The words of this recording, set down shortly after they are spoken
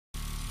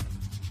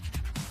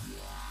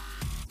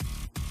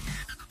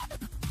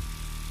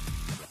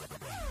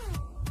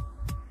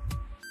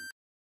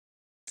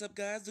What's up,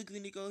 guys?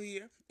 Neko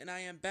here, and I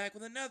am back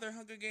with another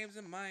Hunger Games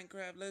in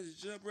Minecraft. Let's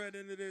jump right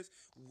into this.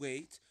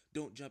 Wait,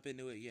 don't jump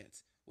into it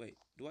yet. Wait,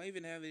 do I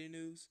even have any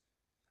news?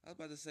 I was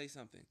about to say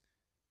something.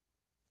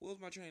 What was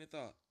my train of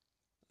thought?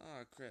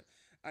 Oh crap!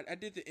 I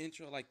did the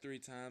intro like 3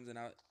 times, and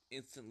I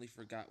instantly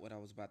forgot what I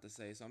was about to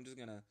say. So I'm just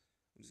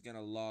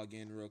gonna log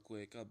in real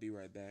quick. I'll be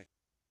right back.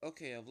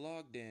 Okay, I've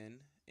logged in,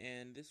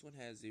 and this one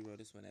has 0.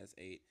 This one has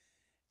 8.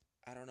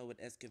 I don't know what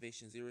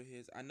excavation 0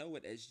 is. I know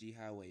what SG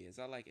highway is.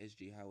 I like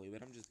SG highway,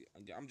 but I'm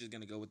just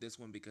gonna go with this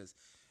one because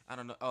I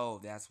don't know. Oh,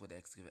 that's what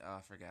excavate. Oh,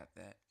 I forgot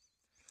that.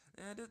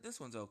 This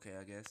one's okay,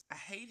 I guess. I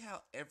hate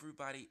how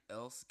everybody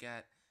else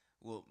got.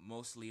 Well,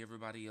 mostly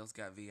everybody else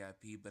got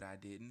VIP, but I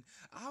didn't.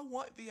 I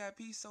want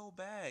VIP so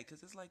bad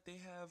because it's like they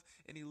have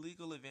an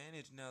illegal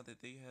advantage now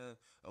that they have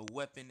a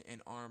weapon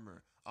and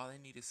armor. All they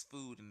need is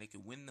food, and they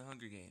can win the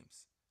Hunger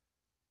Games.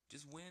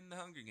 Just win the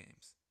Hunger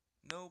Games,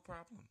 no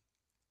problem.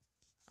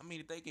 I mean,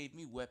 if they gave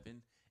me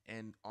weapon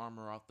and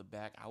armor off the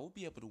back, I would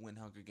be able to win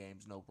Hunger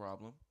Games, no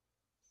problem.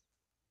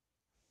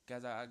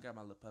 Guys, I got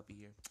my little puppy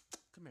here.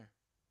 Come here.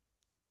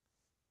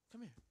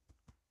 Come here.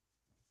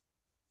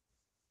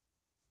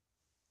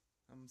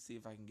 I'm gonna see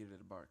if I can get it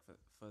to bark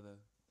for the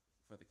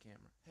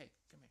camera. Hey,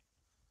 come here.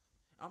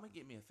 I'm gonna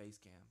get me a face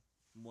cam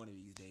one of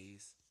these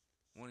days.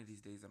 One of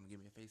these days, I'm gonna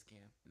get me a face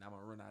cam, and I'm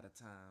gonna run out of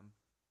time.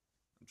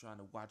 I'm trying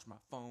to watch my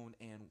phone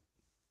and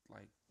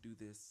like do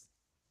this.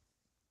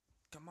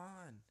 Come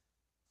on.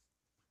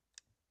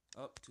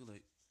 Oh, too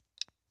late.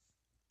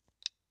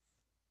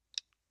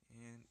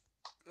 And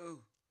oh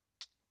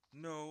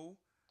no,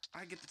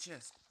 I get the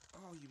chest.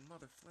 Oh, you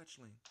mother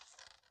fletchling.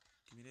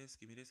 Give me this,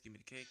 give me this, give me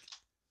the cake.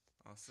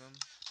 Awesome.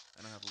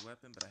 I don't have a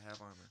weapon, but I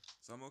have armor.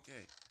 So I'm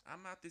okay.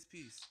 I'm out this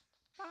piece.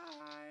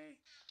 Bye.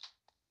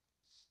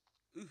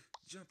 Ooh,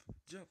 jump,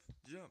 jump,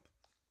 jump,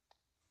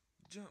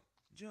 jump,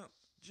 jump,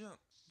 jump,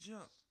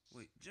 jump.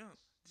 Wait, jump,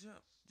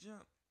 jump,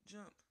 jump,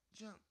 jump,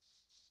 jump.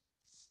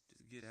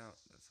 Just get out.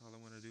 That's all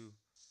I want to do.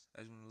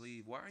 I just want to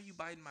leave. Why are you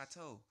biting my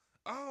toe?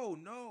 Oh,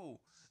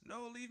 no.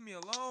 No, leave me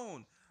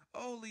alone.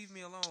 Oh, leave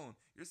me alone.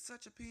 You're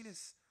such a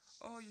penis.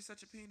 Oh, you're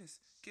such a penis.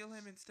 Kill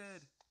him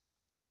instead.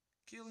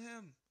 Kill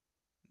him.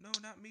 No,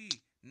 not me.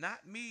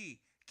 Not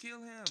me.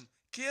 Kill him.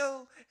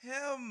 Kill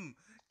him.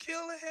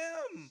 Kill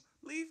him.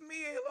 Leave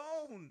me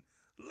alone.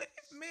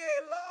 Leave me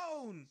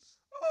alone.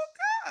 Oh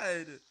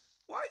God.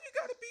 Why you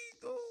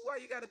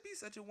gotta be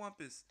such a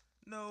wumpus?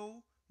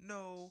 No.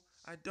 No.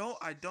 I don't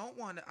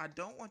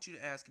want you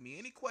to ask me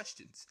any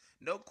questions.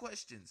 No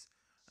questions.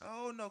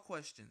 Oh, no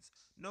questions.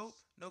 Nope,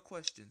 no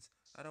questions.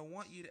 I don't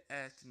want you to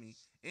ask me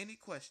any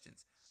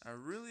questions. I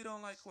really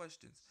don't like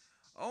questions.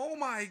 Oh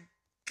my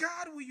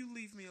God, will you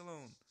leave me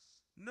alone?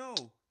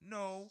 No,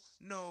 no,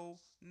 no,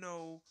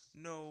 no,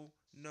 no,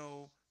 no,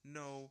 no,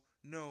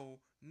 no, no, no,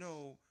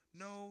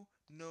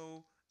 no, no,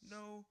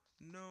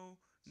 no,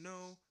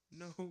 no,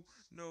 no,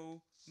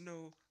 no,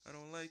 no. I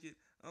don't like it.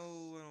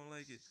 Oh, I don't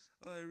like it.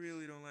 Oh, I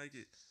really don't like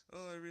it.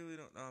 Oh, I really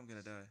don't. Oh, I'm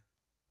gonna die.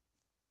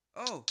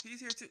 Oh,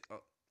 he's here too.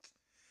 Oh,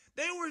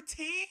 they were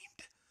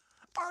teamed?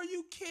 Are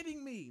you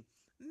kidding me?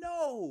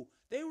 No,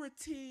 they were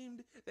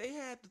teamed. They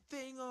had the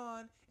thing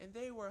on, and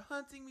they were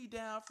hunting me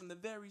down from the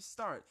very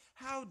start.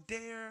 How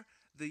dare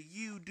the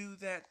you do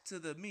that to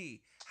the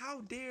me?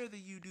 How dare the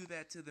you do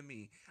that to the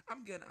me?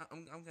 I'm gonna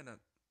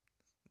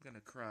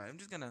cry. I'm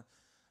just gonna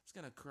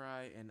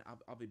cry, and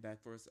I'll be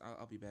back for us.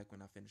 I'll be back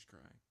when I finish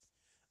crying.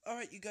 All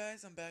right, you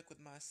guys, I'm back with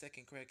my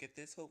second crack at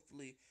this.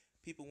 Hopefully,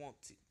 people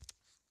won't.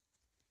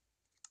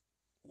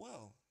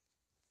 Well,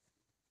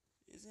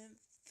 isn't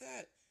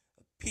that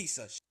a piece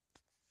of shit?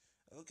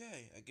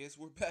 Okay, I guess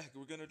we're back.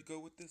 We're gonna go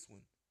with this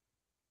one.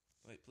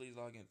 Wait, please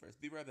log in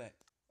first. Be right back.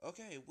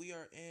 Okay, we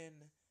are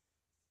in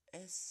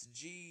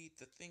SG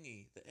the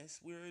thingy.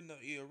 We're in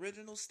the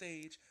original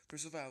stage for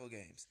survival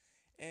games,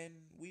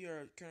 and we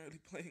are currently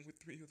playing with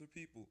 3 other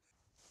people.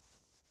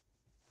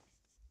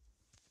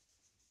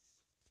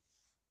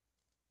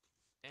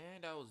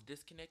 And I was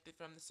disconnected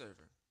from the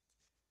server.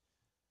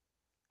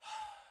 I'm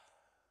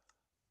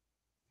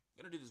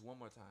gonna do this one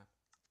more time.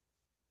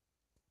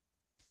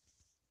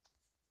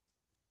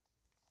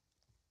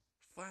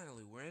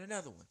 Finally, we're in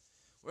another one.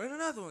 We're in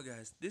another one,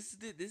 guys. This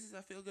is it. This is.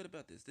 I feel good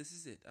about this. This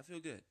is it. I feel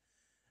good.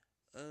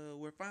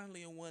 We're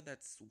finally in one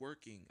that's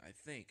working. I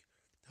think.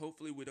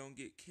 Hopefully, we don't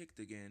get kicked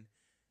again.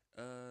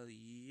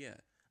 Yeah.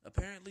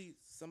 Apparently,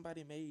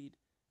 somebody made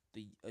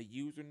a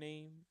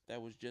username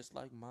that was just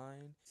like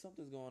mine.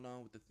 Something's going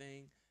on with the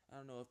thing. I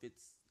don't know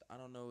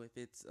if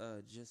it's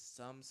just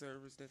some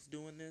servers that's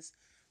doing this,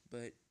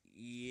 but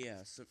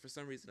yeah. So for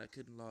some reason, I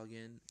couldn't log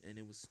in, and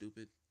it was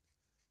stupid.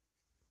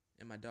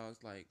 And my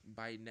dog's like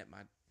biting at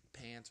my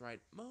pants.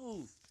 Right?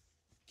 Move!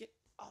 Get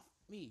off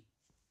me!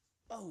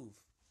 Move!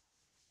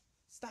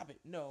 Stop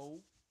it!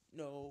 No!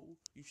 No!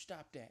 You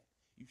stop that!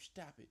 You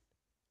stop it!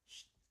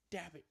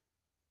 Stop it!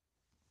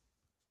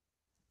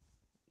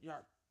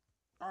 Yark!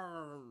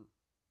 Arg!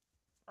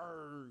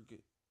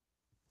 Arg!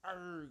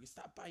 Arg!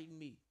 Stop biting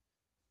me!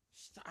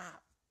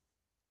 Stop!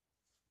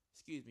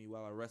 Excuse me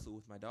while I wrestle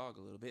with my dog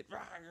a little bit.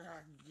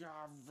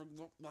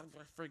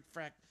 Frick,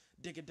 frack,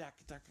 dig a dack,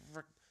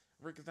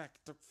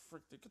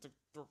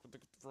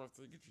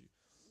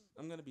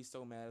 I'm gonna be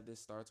so mad if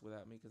this starts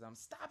without me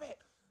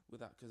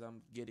because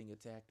I'm getting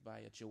attacked by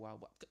a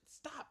chihuahua.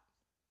 Stop!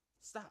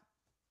 Stop!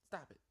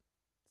 Stop it!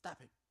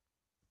 Stop it!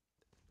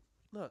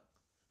 Look,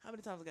 how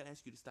many times I gotta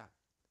ask you to stop?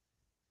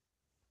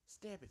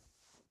 Stop it!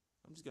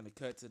 I'm just gonna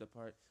cut to the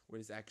part where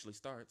this actually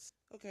starts.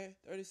 Okay,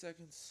 30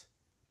 seconds.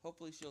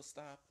 Hopefully she'll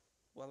stop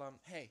while I'm.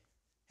 Hey,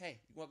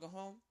 you wanna go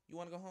home? You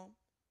wanna go home?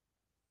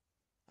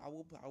 I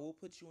will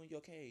put you in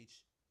your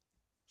cage.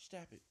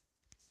 Stop it.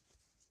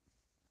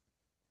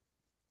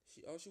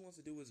 All she wants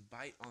to do is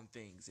bite on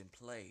things and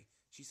play.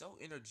 She's so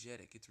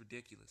energetic, it's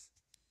ridiculous.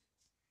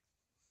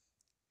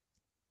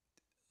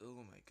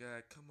 Oh my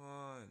god, come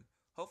on.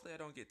 Hopefully I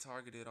don't get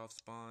targeted off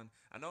spawn.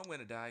 I know I'm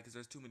gonna die because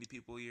there's too many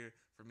people here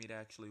for me to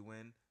actually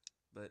win.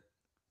 But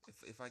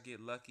if I get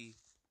lucky,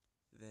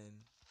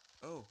 then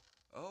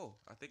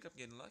I think I'm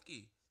getting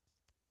lucky.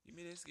 Give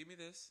me this, give me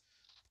this.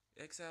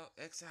 X out,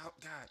 X out.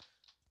 God.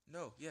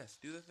 No, yes,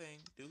 do the thing.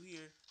 Do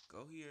here,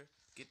 go here,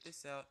 get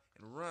this out,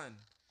 and run.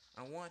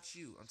 I want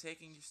you. I'm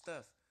taking your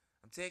stuff.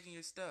 I'm taking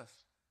your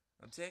stuff.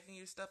 I'm taking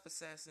your stuff,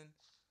 assassin.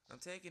 I'm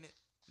taking it.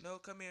 No,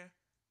 come here.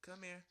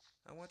 Come here.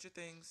 I want your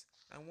things.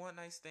 I want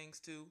nice things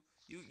too.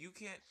 You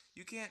can't.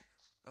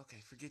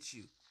 Okay, forget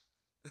you.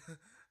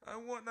 I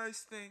want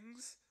nice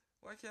things.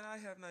 Why can't I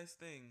have nice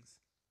things?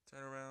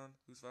 Turn around.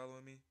 Who's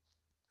following me?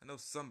 I know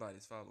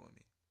somebody's following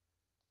me.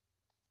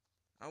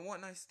 I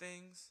want nice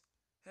things.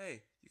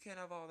 Hey, you can't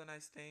have all the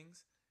nice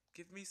things.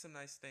 Give me some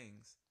nice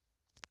things.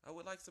 I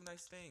would like some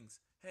nice things.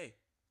 Hey,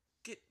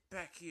 get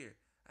back here.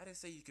 I didn't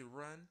say you could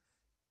run.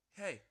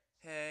 Hey.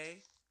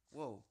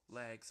 Whoa,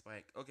 lag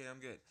spike. Okay, I'm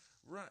good.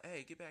 Run.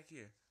 Hey, get back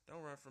here.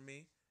 Don't run from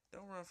me.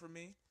 Don't run from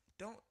me.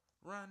 Don't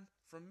run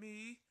from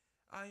me.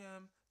 I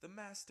am the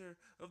master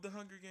of the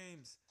Hunger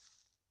Games.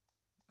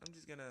 I'm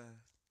just gonna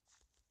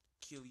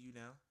kill you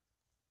now.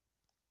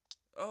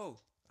 Oh,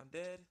 I'm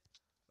dead.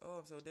 Oh,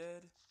 I'm so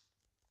dead.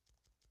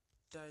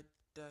 Die.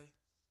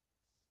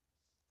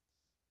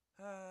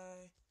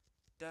 Hi.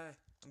 Die.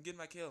 I'm getting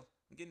my kill.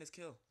 I'm getting this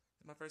kill.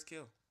 It's my first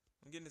kill.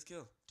 I'm getting this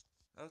kill.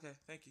 Okay,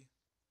 thank you.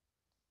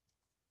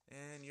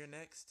 And you're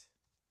next.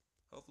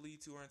 Hopefully you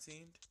two aren't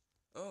teamed.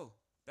 Oh,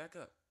 back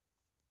up.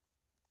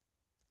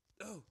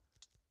 Oh,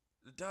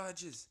 the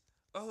dodges.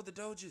 Oh, the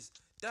doges.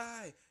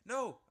 Die.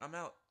 No, I'm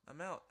out.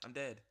 I'm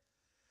dead.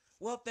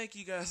 Well, thank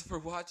you guys for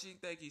watching.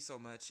 Thank you so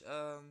much.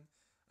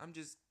 I'm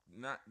just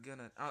not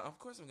gonna. Of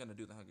course, I'm gonna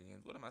do the Hunger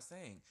Games. What am I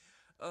saying?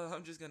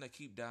 I'm just gonna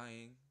keep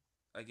dying,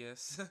 I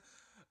guess.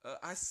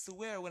 I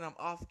swear, when I'm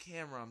off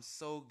camera, I'm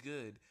so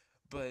good,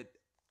 but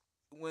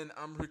when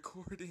I'm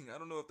recording, I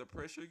don't know if the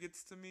pressure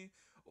gets to me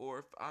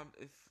or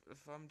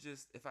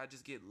if I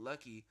just get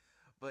lucky.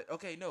 But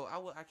okay, no, I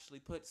will actually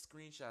put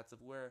screenshots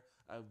of where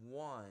I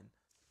won.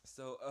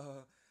 So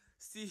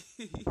see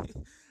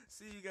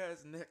see you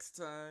guys next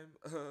time.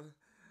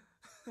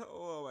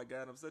 Oh my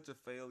god, I'm such a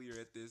failure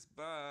at this.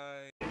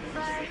 Bye.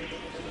 Like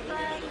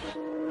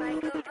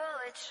a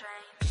bullet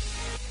train.